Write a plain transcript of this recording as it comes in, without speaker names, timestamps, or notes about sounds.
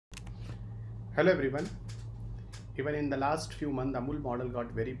Hello everyone. Even in the last few months, Amul model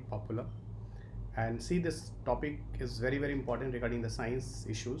got very popular, and see, this topic is very important regarding the science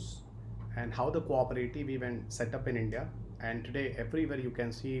issues and how the cooperative even set up in India. And today everywhere you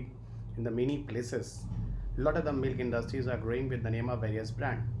can see in the many places, a lot of the milk industries are growing with the name of various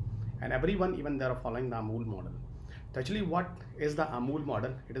brand, and everyone even they are following the Amul model. So actually, what is the Amul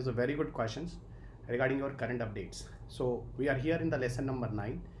model? It is a very good questions regarding your current updates. So we are here in the lesson number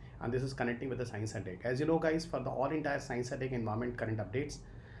 9, and this is connecting with the science and tech. As you know guys, for the all entire science and tech environment current updates,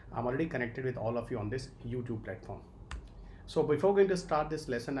 I'm already connected with all of you on this YouTube platform. So before going to start this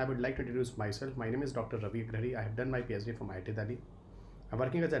lesson, I would like to introduce myself. My name is Dr. Ravi Agrahari. I have done my PhD from IIT Delhi. I'm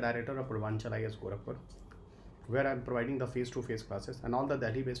working as a director of Purvanchal IAS Gorakhpur, where I'm providing the face-to-face classes, and all the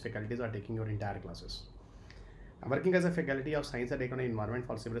Delhi-based faculties are taking your entire classes. I'm working as a faculty of science and technology environment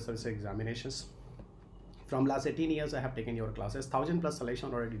for civil service examinations. From last 18 years, I have taken your classes. 1000+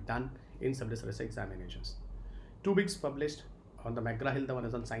 selection already done in civil service examinations. 2 books published on the McGraw-Hill. The one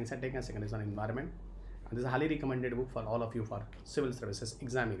is on science and tech, and second is on environment. And this is a highly recommended book for all of you for civil services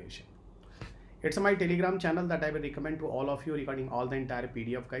examination. It's my Telegram channel that I will recommend to all of you regarding all the entire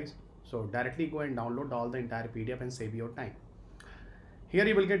PDF guys. So directly go and download all the entire PDF and save your time. Here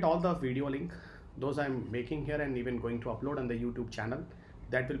you will get all the video link. Those I'm making here and even going to upload on the YouTube channel.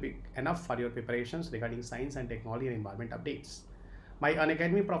 That will be enough for your preparations regarding science and technology and environment updates. My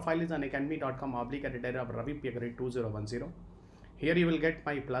Unacademy profile is unacademy.com/editor of Ravi P Agrahari 2010. Here you will get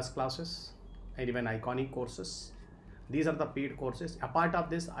my plus classes and even iconic courses. These are the paid courses. Apart of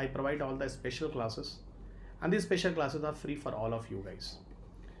this, I provide all the special classes, and these special classes are free for all of you guys.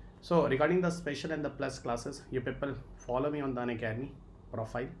 So regarding the special and the plus classes, you people follow me on the Unacademy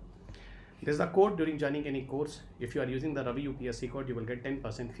profile. This is the code during joining any course. If you are using the Ravi UPSC code, you will get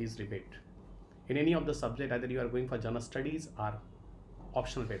 10% fees rebate in any of the subject, either you are going for general studies or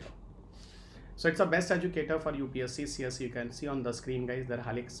optional paper. So it's a best educator for UPSC CSE. You can see on the screen guys, they're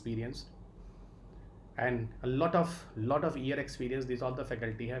highly experienced and a lot of year experience. These all the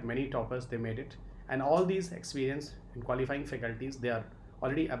faculty have, many toppers they made it, and all these experience in qualifying faculties, they are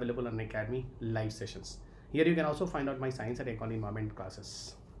already available on Academy live sessions. Here you can also find out my science and economy environment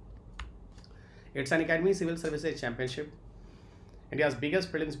classes. It's an Academy Civil Services Championship, India's biggest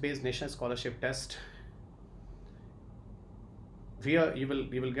prelims-based national scholarship test. Here you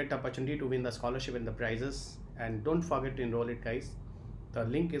will get the opportunity to win the scholarship and the prizes, and don't forget to enroll it guys. The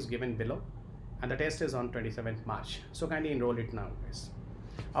link is given below, and the test is on 27th March. So kindly enroll it now guys.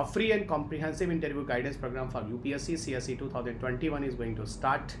 A free and comprehensive interview guidance program for UPSC CSE 2021 is going to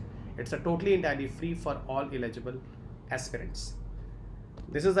start. It's a totally entirely free for all eligible aspirants.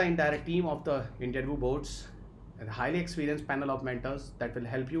 This is the entire team of the interview boards and a highly experienced panel of mentors that will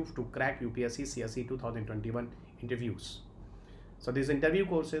help you to crack UPSC CSE 2021 interviews. So these interview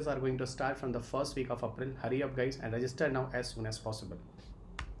courses are going to start from the first week of April. Hurry up guys and register now as soon as possible.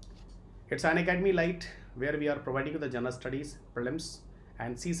 It's an Academy Lite, where we are providing you the general studies, prelims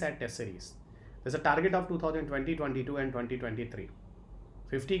and CSAT test series. There's a target of 2020, 22 and 2023.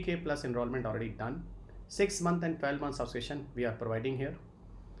 50K plus enrollment already done. 6 month and 12 month subscription we are providing here.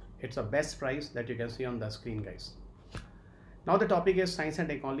 It's a best price that you can see on the screen guys. Now the topic is science and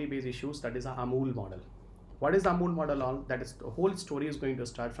technology based issues, that is a Amul model. What is the Amul model all? That is, the whole story is going to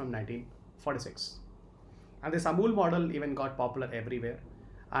start from 1946. And this Amul model even got popular everywhere.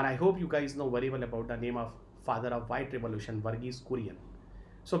 And I hope you guys know very well about the name of father of white revolution, Verghese Kurian.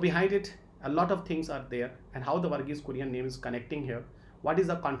 So behind it, a lot of things are there, and how the Verghese Kurian name is connecting here. What is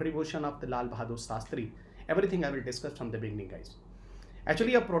the contribution of the Lal Bahadur Shastri? Everything I will discuss from the beginning guys.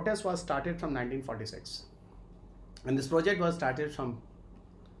 Actually, a protest was started from 1946, and this project was started from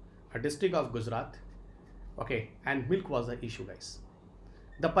a district of Gujarat. Okay, and milk was the issue guys.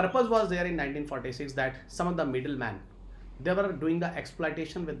 The purpose was there in 1946 that some of the middlemen, they were doing the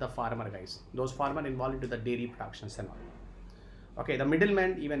exploitation with the farmer guys. Those farmers involved into the dairy productions and all. Okay, the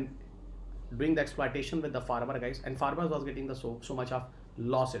middlemen even doing the exploitation with the farmer guys, and farmers was getting the so much of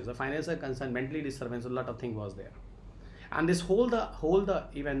losses. The financial concern, mentally disturbance, a lot of things was there. And this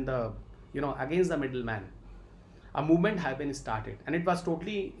even the against the middleman, a movement had been started, and it was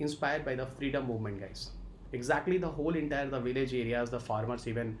totally inspired by the freedom movement guys. Exactly, the whole entire the village areas, the farmers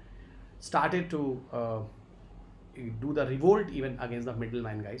even started to do the revolt even against the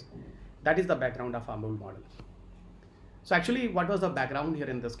middleman guys. That is the background of Amul model. So actually, what was the background here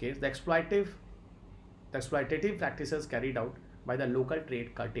in this case? The exploitative practices carried out by the local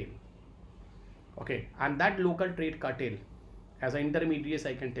trade cartel. Okay, and that local trade cartel, as an intermediaries,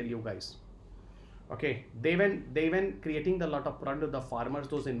 I can tell you guys. Okay, they went creating the lot of product to the farmers,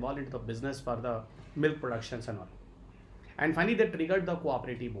 those involved into the business for the milk productions and all. And finally, they triggered the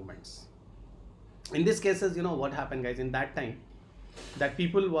cooperative movements. In these cases, you know what happened, guys, in that time, that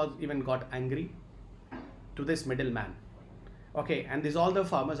people was even got angry to this middleman. Okay, and these all the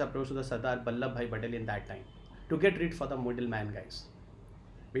farmers approached to the Sardar Vallabhbhai Patel in that time to get rid for the middleman, guys,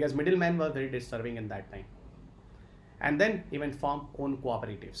 because middleman was very disturbing in that time. And then even form own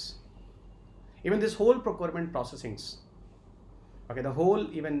cooperatives. Even this whole procurement processings, okay, the whole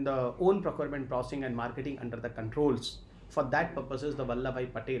even the own procurement processing and marketing under the controls. For that purposes, the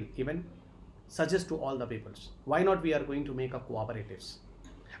Vallabhbhai Patel even suggest to all the peoples, why not we are going to make a cooperatives,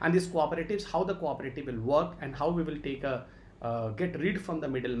 and these cooperatives, how the cooperative will work and how we will take a get rid from the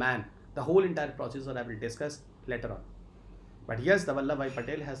middleman. The whole entire procedure I will discuss later on. But yes, the Vallabhbhai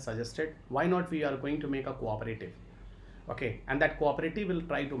Patel has suggested, why not we are going to make a cooperative. Okay, and that cooperative will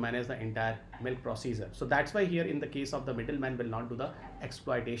try to manage the entire milk procedure. So that's why here in the case of the middleman will not do the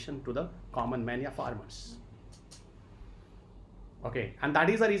exploitation to the common man, farmers. Okay, and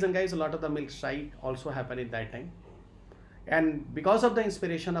that is the reason, guys, a lot of the milk strike also happened at that time. And because of the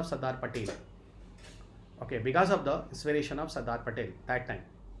inspiration of Sardar Patel, okay, because of the inspiration of Sardar Patel that time,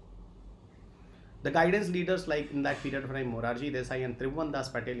 the guidance leaders like in that period of time, Morarji Desai and Tribhuvan Das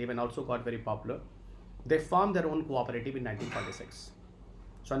Patel even also got very popular. They formed their own cooperative in 1946.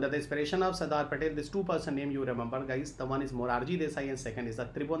 So under the inspiration of Sardar Patel, this two-person name you remember, guys, the one is Morarji Desai and second is the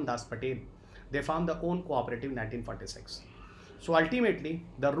Tribhuvan Das Patel. They formed their own cooperative in 1946. So ultimately,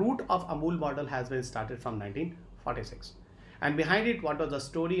 the root of Amul model has been started from 1946. And behind it, what was the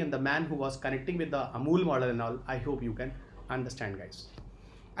story and the man who was connecting with the Amul model and all, I hope you can understand, guys.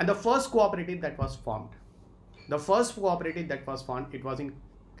 And the first cooperative that was formed, it was in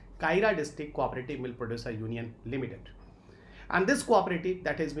Kaira District Cooperative Milk Producer Union Limited. And this cooperative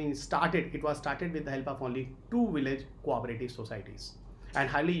that has been started, it was started with the help of only 2 village cooperative societies. And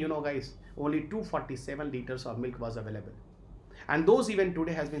hardly, you know, guys, only 247 liters of milk was available. And those even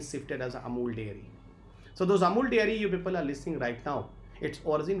today has been shifted as Amul Dairy. So those Amul Dairy you people are listening right now, its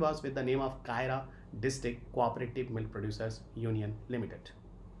origin was with the name of Kaira District Cooperative Milk Producers Union Limited.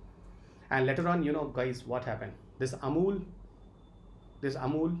 And later on, you know, guys, what happened? This Amul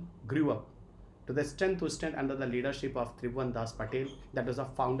grew up to the strength under the leadership of Tribhuvan Das Patel, that was the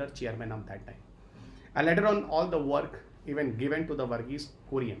founder chairman of that time. And later on, all the work even given to the Varghese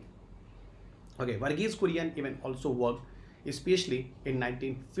Kurian. Okay, Varghese Kurian even also worked, especially in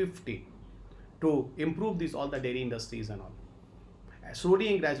 1950, to improve all the dairy industries and all. Slowly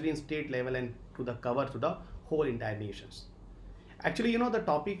and gradually in state level and to the cover to the whole entire nations. Actually, you know, the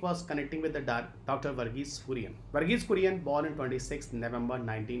topic was connecting with the Dr. Varghese Kurian. Varghese Kurian born on 26 November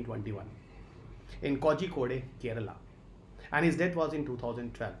 1921 in Kozhikode, Kerala. And his death was in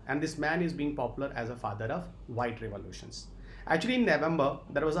 2012. And this man is being popular as a father of white revolutions. Actually, in November,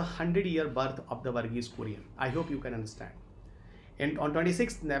 there was a 100-year birth of the Varghese Kurian. I hope you can understand. And on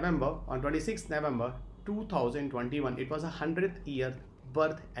 26 November 2021, it was a 100th year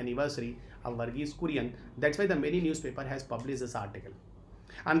birth anniversary of Varghese Kurian. That's why the many newspaper has published this article.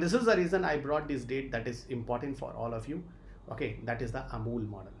 And this is the reason I brought this date that is important for all of you. Okay, that is the Amul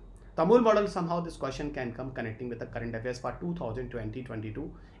model. The Amul model, somehow this question can come connecting with the current affairs for 2020-22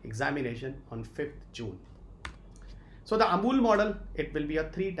 examination on 5th June. So the Amul model, it will be a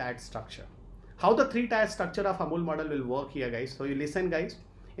 3-tiered structure. How the 3-tiered structure of Amul model will work here, guys? So you listen, guys.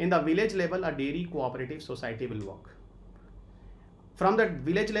 In the village level, a dairy cooperative society will work. From the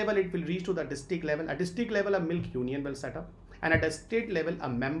village level, it will reach to the district level. At district level, a milk union will set up. And at a state level, a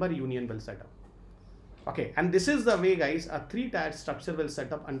member union will set up. Okay, and this is the way, guys, a 3-tiered structure will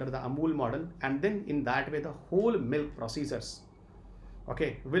set up under the Amul model. And then in that way, the whole milk procedures,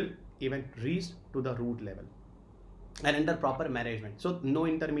 okay, will even reach to the root level. And under proper management. So no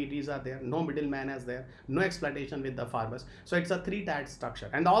intermediaries are there, no middleman is there, no exploitation with the farmers. So it's a 3-tiered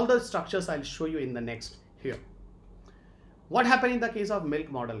structure. And all the structures I'll show you in the next here. What happened in the case of milk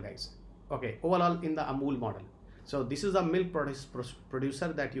model, guys? Okay, overall in the Amul model. So this is a milk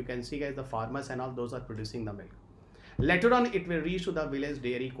producer that you can see, guys, the farmers and all those are producing the milk. Later on, it will reach to the village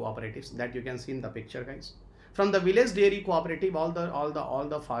dairy cooperatives that you can see in the picture, guys. From the village dairy cooperative, all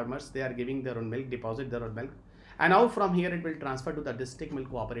the farmers, they are giving their own milk, deposit their own milk. And now from here, it will transfer to the district milk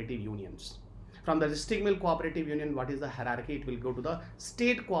cooperative unions. From the district milk cooperative union, what is the hierarchy? It will go to the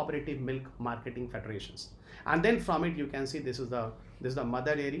state cooperative milk marketing federations. And then from it, you can see this is the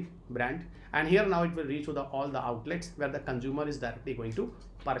mother dairy brand. And here now it will reach to all the outlets where the consumer is directly going to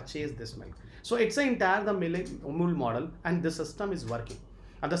purchase this milk. So it's the entire Amul model, and the system is working.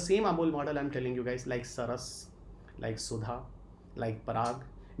 And the same Amul model I'm telling you guys, like Saras, like Sudha, like Parag,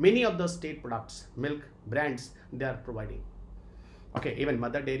 many of the state products, milk brands, they are providing. Okay, even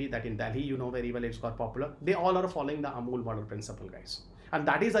Mother Dairy that in Delhi, you know very well, it's got popular. They all are following the Amul model principle, guys. And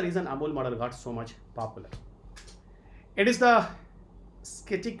that is the reason Amul model got so much popular. It is the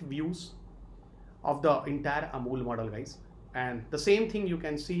sketchic views of the entire Amul model, guys. And the same thing you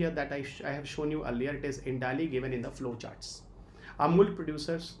can see here that I have shown you earlier. It is entirely given in the flow charts. Amul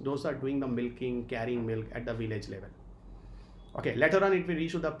producers, those are doing the milking, carrying milk at the village level. Okay, later on it will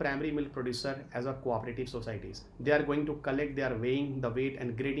reach to the primary milk producer as a cooperative societies. They are going to collect, they are weighing the weight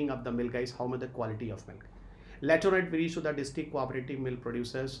and grading of the milk, guys, how much the quality of milk. Later on it will reach to the district cooperative milk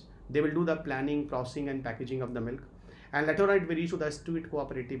producers. They will do the planning, processing and packaging of the milk. And later on it will reach to the state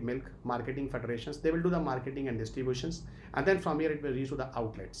cooperative milk marketing federations. They will do the marketing and distributions. And then from here it will reach to the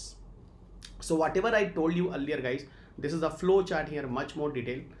outlets. So whatever I told you earlier, guys, this is a flow chart here, much more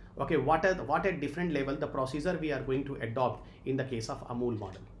detail. Okay, what at different level the procedure we are going to adopt in the case of Amul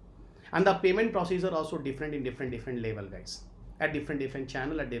model. And the payment procedure also different in different level, guys. At different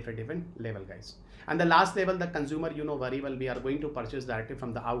channel, at different level, guys. And the last level, the consumer, you know very well, we are going to purchase directly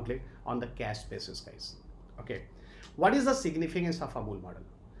from the outlet on the cash basis, guys. Okay. What is the significance of Amul model?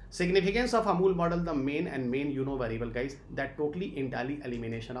 Significance of Amul model, the main you know very well, guys, that totally entirely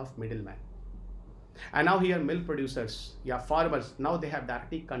elimination of middleman. And now here milk producers, yeah, farmers, now they have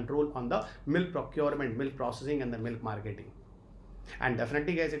directly control on the milk procurement, milk processing and the milk marketing. And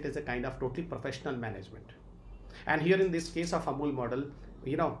definitely, guys, it is a kind of totally professional management. And here in this case of Amul model,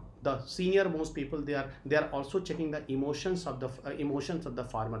 you know, the senior most people, they are also checking the emotions of the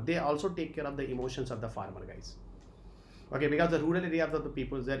farmer. They also take care of the emotions of the farmer, guys. Okay, because the rural area of the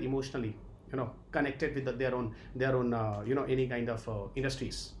people, they're emotionally, you know, connected with their own you know, any kind of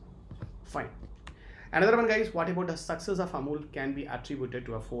industries. Fine. Another one, guys, what about the success of Amul can be attributed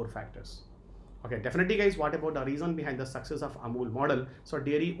to 4 factors. Okay, definitely, guys, what about the reason behind the success of Amul model? So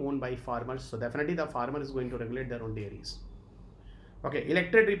dairy owned by farmers. So definitely the farmer is going to regulate their own dairies. Okay,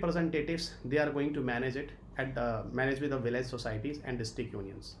 elected representatives, they are going to manage it manage with the village societies and district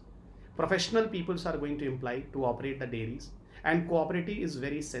unions. Professional peoples are going to imply to operate the dairies, and cooperative is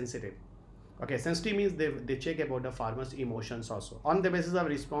very sensitive. Okay, sensitive means they check about the farmers' emotions also on the basis of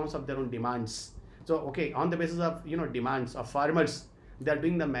response of their own demands. So okay, on the basis of, you know, demands of farmers, they are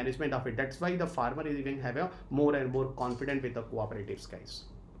doing the management of it. That's why the farmer is even have a more and more confident with the cooperatives, guys.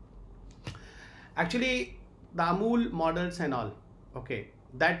 Actually, the Amul models and all, okay,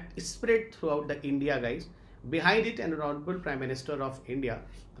 that spread throughout the India, guys. Behind it, an honorable Prime Minister of India,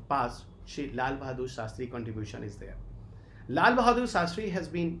 the past, Shri Lal Bahadur Shastri contribution is there. Lal Bahadur Shastri has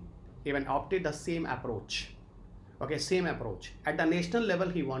been even opted the same approach. Okay, same approach. At the national level,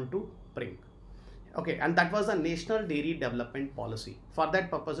 he want to bring. Okay, and that was a National Dairy Development Policy. For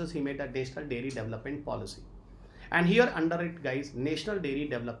that purposes, he made a National Dairy Development Policy. And here under it, guys, National Dairy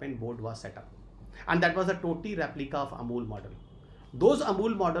Development Board was set up. And that was a totally replica of Amul model. Those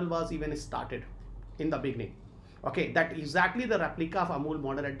Amul model was even started in the beginning. Okay, that exactly the replica of Amul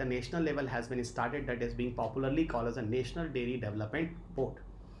model at the national level has been started, that is being popularly called as a National Dairy Development Board.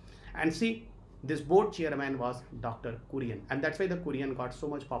 And see, this board chairman was Dr. Kurian, and that's why the Kurian got so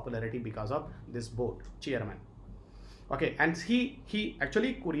much popularity because of this board chairman. Okay, and he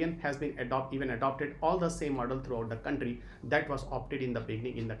actually Kurian has been adopted all the same model throughout the country that was opted in the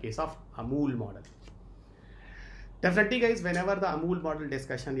beginning in the case of Amul model. Definitely, guys, whenever the Amul model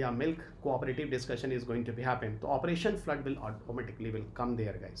discussion, yeah, milk cooperative discussion is going to be happen, the Operation Flood will automatically come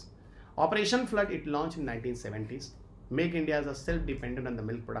there, guys. Operation Flood, it launched in 1970s, make India as a self-dependent on the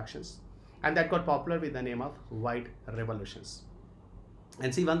milk productions. And that got popular with the name of White Revolutions.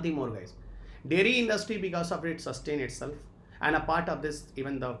 And see one thing more, guys. Dairy industry, because of it, sustained itself. And a part of this,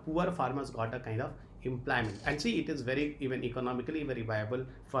 even the poor farmers got a kind of employment. And see, it is very, even economically, very viable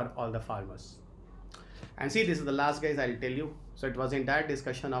for all the farmers. And see, this is the last, guys, I'll tell you. So it was entire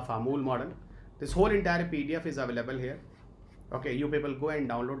discussion of Amul model. This whole entire PDF is available here. Okay, you people go and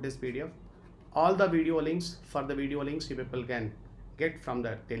download this PDF. All the video links, for the video links, you people can get from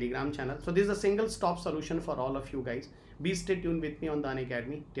the Telegram channel. So this is a single stop solution for all of you guys. Be stay tuned with me on the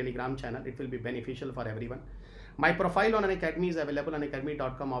Unacademy Telegram channel. It will be beneficial for everyone. My profile on Unacademy is available on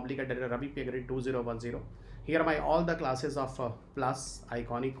unacademy.com/Ravi P Agrahari 2010. Here are all the classes of plus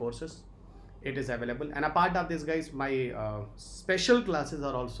iconic courses. It is available, and a part of this, guys, my special classes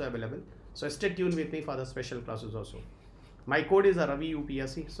are also available. So stay tuned with me for the special classes also. My code is a Ravi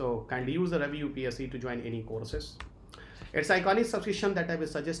UPSC, so kindly use the Ravi UPSC to join any courses. It's iconic subscription that I will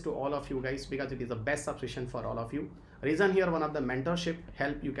suggest to all of you guys because it is the best subscription for all of you. Reason here, one of the mentorship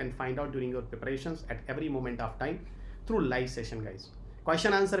help you can find out during your preparations at every moment of time through live session, guys.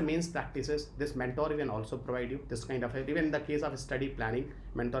 Question answer means practices. This mentor can also provide you this kind of help. Even in the case of study planning,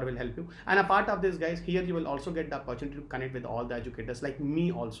 mentor will help you. And a part of this, guys, here you will also get the opportunity to connect with all the educators like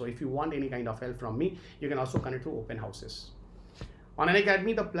me also. If you want any kind of help from me, you can also connect through open houses. On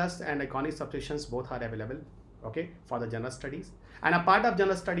Unacademy, the Plus and Iconic subscriptions both are available, okay, for the general studies. And a part of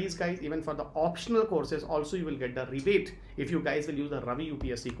general studies, guys, even for the optional courses, also you will get the rebate if you guys will use the Ravi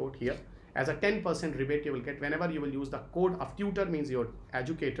UPSC code here. As a 10% rebate you will get whenever you will use the code of tutor, means your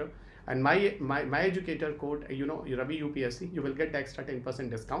educator, and my educator code, you know, Ravi UPSC, you will get the extra 10%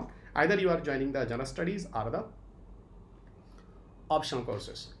 discount. Either you are joining the general studies or the optional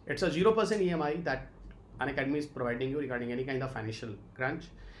courses. It's a 0% EMI that Unacademy is providing you regarding any kind of financial crunch,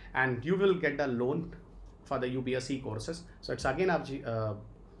 and you will get the loan for the UPSC courses. So it's again a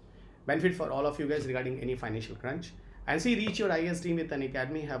benefit for all of you guys regarding any financial crunch. And see, reach your IAS dream with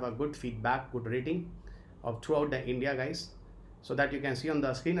Unacademy, have a good feedback, good rating of throughout the India, guys, so that you can see on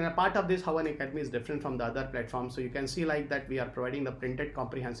the screen. And a part of this, how Unacademy is different from the other platforms. So you can see like that we are providing the printed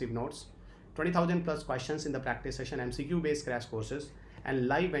comprehensive notes, 20,000 plus questions in the practice session, MCQ based crash courses, and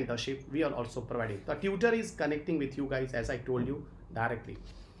live mentorship we are also providing. The tutor is connecting with you guys, as I told you, directly.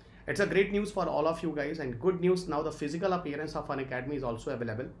 It's a great news for all of you guys, and good news, now the physical appearance of Unacademy is also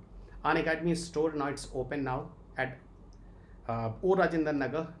available. Unacademy store now, it's open now at O Rajendra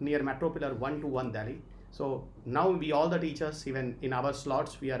Nagar near Metro Pillar 121 Delhi. So now we, all the teachers, even in our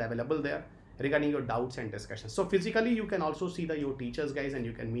slots, we are available there regarding your doubts and discussions. So physically you can also see your teachers, guys, and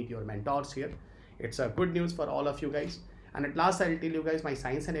you can meet your mentors here. It's a good news for all of you guys. And at last, I'll tell you guys, my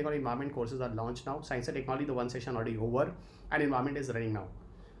science and technology environment courses are launched now. Science and technology, the one session already over, and environment is running now.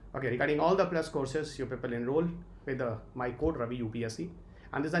 Okay, regarding all the plus courses, you people enroll with my code Ravi UPSC.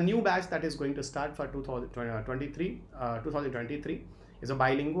 And there's a new batch that is going to start for 2023. 2023 is a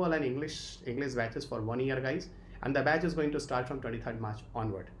bilingual and English batches for 1 year, guys. And the batch is going to start from 23rd March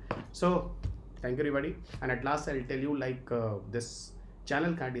onward. So thank you, everybody. And at last, I'll tell you, like, this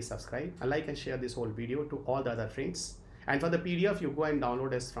channel, kindly subscribe and like and share this whole video to all the other friends. And for the PDF, you go and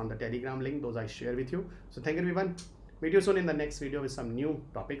download this from the Telegram link. Those I share with you. So thank you, everyone. Meet you soon in the next video with some new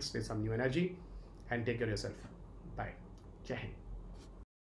topics, with some new energy, and take care of yourself. Bye. Jai Hind.